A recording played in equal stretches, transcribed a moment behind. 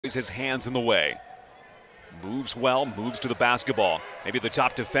His hands in the way. Moves well, moves to the basketball. Maybe the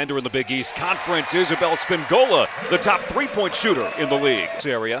top defender in the Big East Conference, Izzy Spingola, the top three-point shooter in the league. This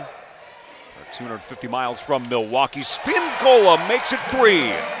area, 250 miles from Milwaukee. Spingola makes it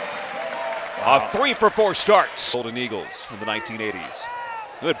three. A 3-for-4 starts. Golden Eagles in the 1980s.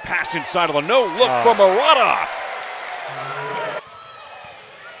 Good pass inside of the no-look from Murata.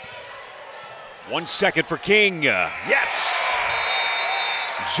 1 second for King. Yes!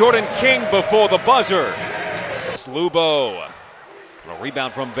 Jordan King before the buzzer. Lubo. A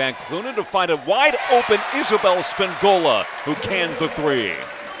rebound from Van Kleunen to find a wide open Izzy Spingola, who cans the three.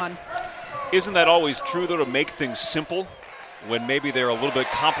 Isn't that always true, though, to make things simple when maybe they're a little bit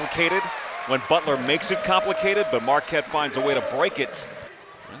complicated? When Butler makes it complicated, but Marquette finds a way to break it.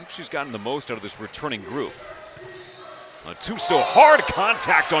 I think she's gotten the most out of this returning group. So hard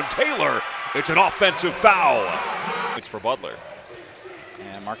contact on Taylor. It's an offensive foul. It's for Butler.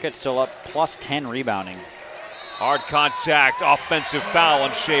 And Marquette's still up plus 10 rebounding. Hard contact, offensive foul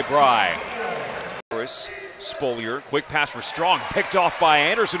on Shea Bry. Spolier, quick pass for Strong, picked off by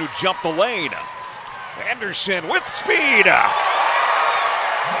Anderson, who jumped the lane. Anderson with speed.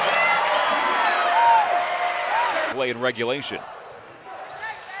 Play in regulation.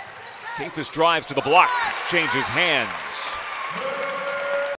 Kafis drives to the block, changes hands.